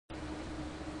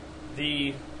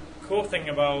The cool thing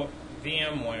about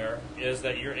VMware is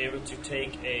that you're able to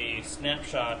take a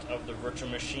snapshot of the virtual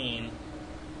machine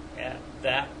at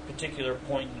that particular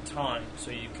point in time,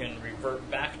 so you can revert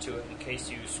back to it in case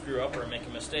you screw up or make a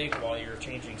mistake while you're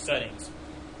changing settings.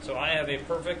 So I have a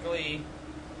perfectly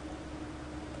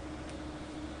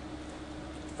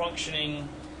functioning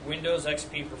Windows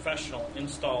XP Professional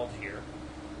installed here.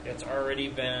 It's already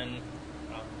been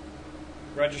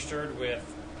registered with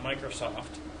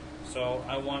Microsoft. So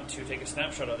I want to take a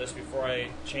snapshot of this before I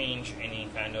change any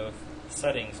kind of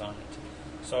settings on it.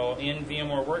 So in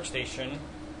VMware Workstation,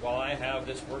 while I have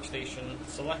this workstation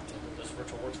selected, this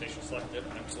virtual workstation selected,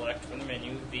 I'm select from the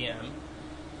menu VM,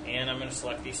 and I'm going to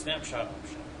select the snapshot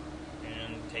option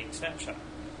and take snapshot.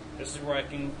 This is where I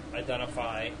can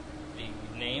identify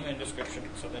the name and description.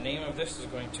 So the name of this is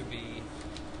going to be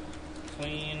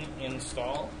clean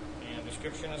install, and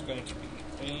description is going to be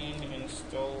clean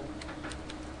installation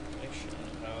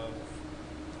of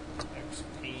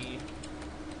XP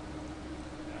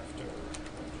after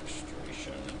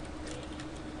registration.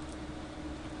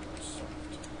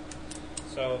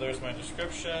 So there's my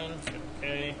description,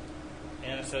 okay,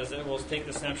 and it says it will take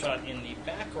the snapshot in the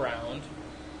background,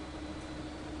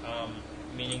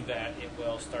 meaning that it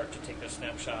will start to take the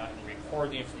snapshot and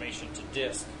record the information to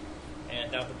disk. And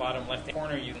down at the bottom left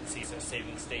corner, you can see it says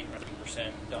saving state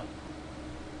 50% done.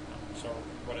 So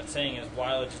what it's saying is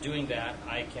while it's doing that,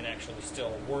 I can actually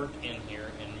still work in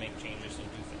here and make changes and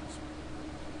do things.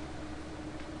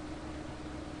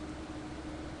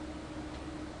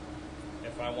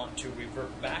 If I want to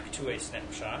revert back to a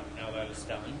snapshot, now that it's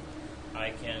done,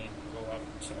 I can go up.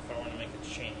 So if I want to make a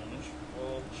change,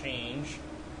 we'll change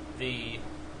the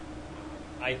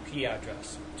IP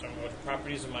address. So I'm going to go to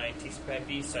properties of my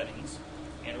TCP/IP settings,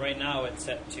 and right now it's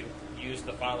set to use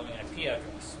the following IP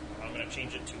address. I'm going to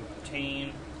change it to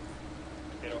obtain,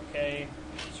 hit OK.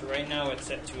 So right now it's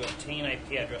set to obtain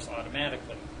IP address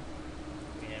automatically.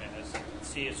 And as you can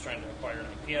see, it's trying to acquire an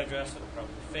IP address. It'll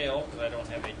probably fail because I don't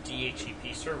have a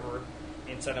DHCP server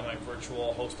inside of my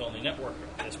virtual host-only network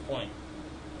at this point.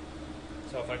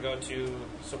 So if I go to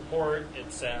support,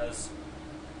 it says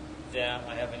that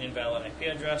I have an invalid IP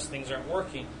address, things aren't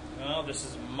working. Well, this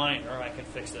is minor, I can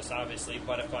fix this obviously,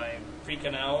 but if I'm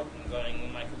freaking out and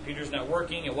going, my computer's not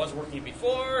working, it was working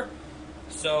before,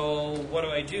 so what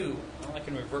do? Well, I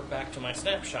can revert back to my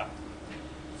snapshot.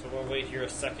 So we'll wait here a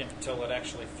second until it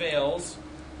actually fails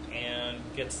and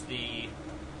gets the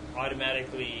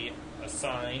automatically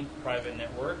assigned private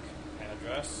network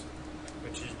address,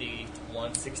 which is the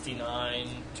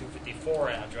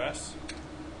 169.254 address.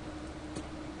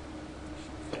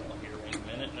 Fail here in a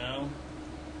minute now.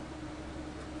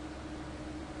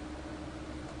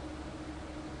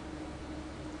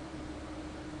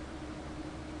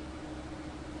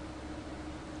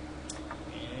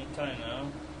 Anytime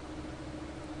now.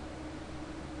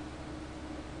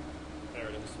 There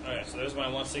it is. Alright, so there's my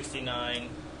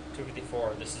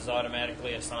 169.254. This is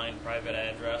automatically assigned private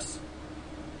address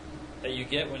that you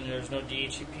get when there's no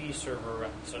DHCP server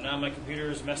around. So now my computer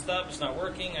is messed up, it's not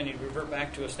working, I need to revert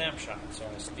back to a snapshot. So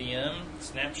it's VM,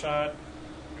 snapshot,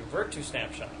 revert to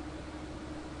snapshot.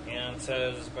 And it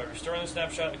says, by restoring the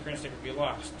snapshot, the current state will be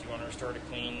lost. Do you want to restore to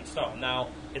clean install? Now,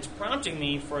 it's prompting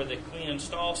me for the clean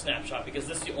install snapshot because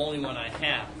this is the only one I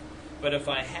have. But if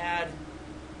I had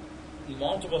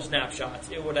multiple snapshots,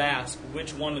 it would ask,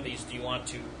 which one of these do you want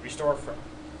to restore from?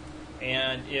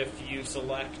 And if you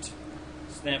select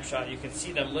snapshot, you can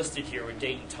see them listed here with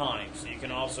date and time. So you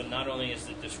can also, not only is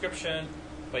the description,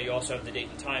 but you also have the date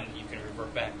and time that you can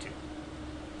revert back to.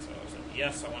 So I said,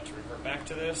 yes, I want to revert back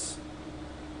to this.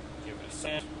 Give it a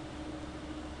second.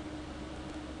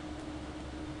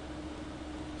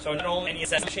 So not only any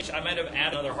change, I might have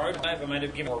added another hard drive, I might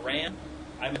have given more RAM.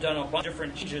 I've done a bunch of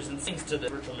different changes and things to the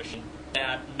virtual machine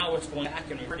that now it's going back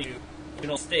and reverting to the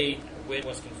original state with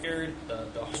what's configured,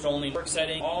 the host-only work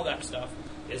setting, all that stuff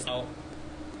is now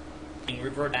being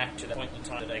reverted back to the point in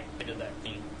time that I did that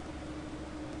clean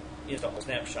install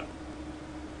snapshot.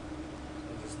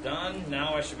 This is done.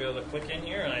 Now I should be able to click in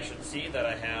here and I should see that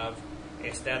I have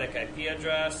a static IP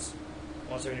address,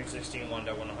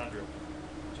 172.16.1.100.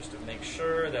 Just to make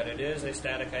sure that it is a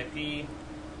static IP.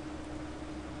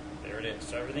 There it is.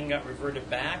 So everything got reverted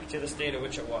back to the state at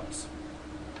which it was.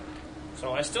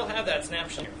 So I still have that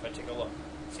snapshot here if I take a look.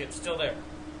 See, it's still there.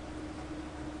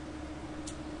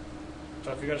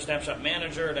 So if you go to Snapshot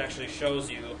Manager, it actually shows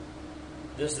you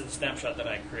this is the snapshot that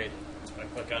I created. If I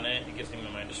click on it, it gives me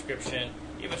my description.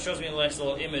 It even shows me a nice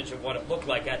little image of what it looked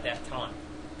like at that time,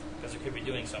 because it could be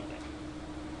doing something.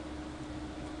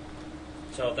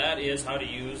 So that is how to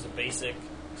use the basic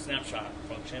snapshot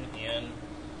function in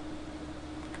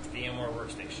VMware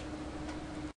Workstation.